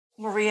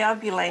Maria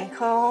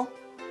Bilenko.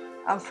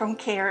 I'm from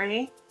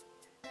Cary,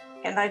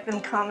 and I've been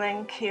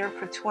coming here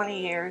for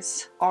 20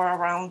 years or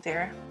around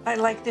there. I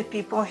like the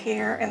people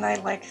here, and I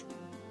like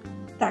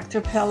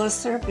Dr.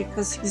 Palliser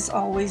because he's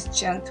always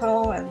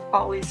gentle and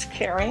always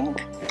caring.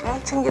 I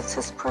think it's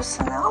his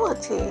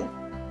personality.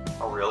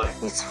 Oh, really?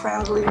 He's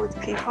friendly with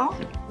people.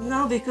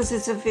 No, because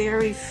it's a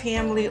very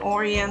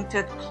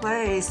family-oriented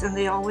place, and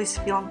they always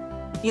feel,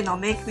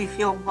 make me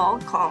feel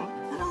welcome.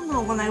 I don't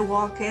know, when I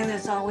walk in,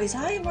 it's always,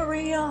 "Hi,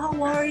 Maria,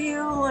 how are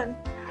you?" And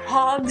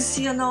hugs,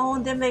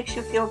 and that makes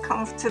you feel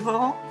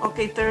comfortable.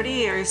 Okay, 30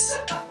 years.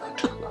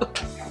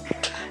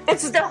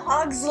 It's the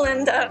hugs,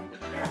 Linda.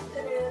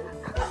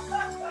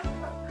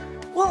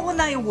 Well, when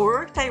I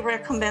worked, I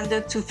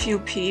recommended to few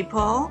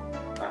people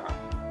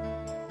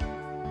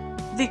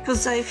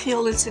because I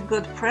feel it's a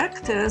good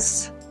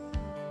practice.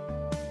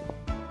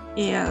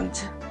 And,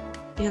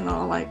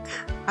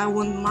 I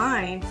wouldn't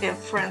mind if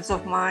friends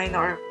of mine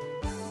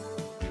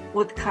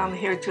would come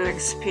here to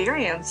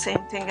experience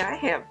same thing I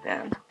have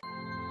been.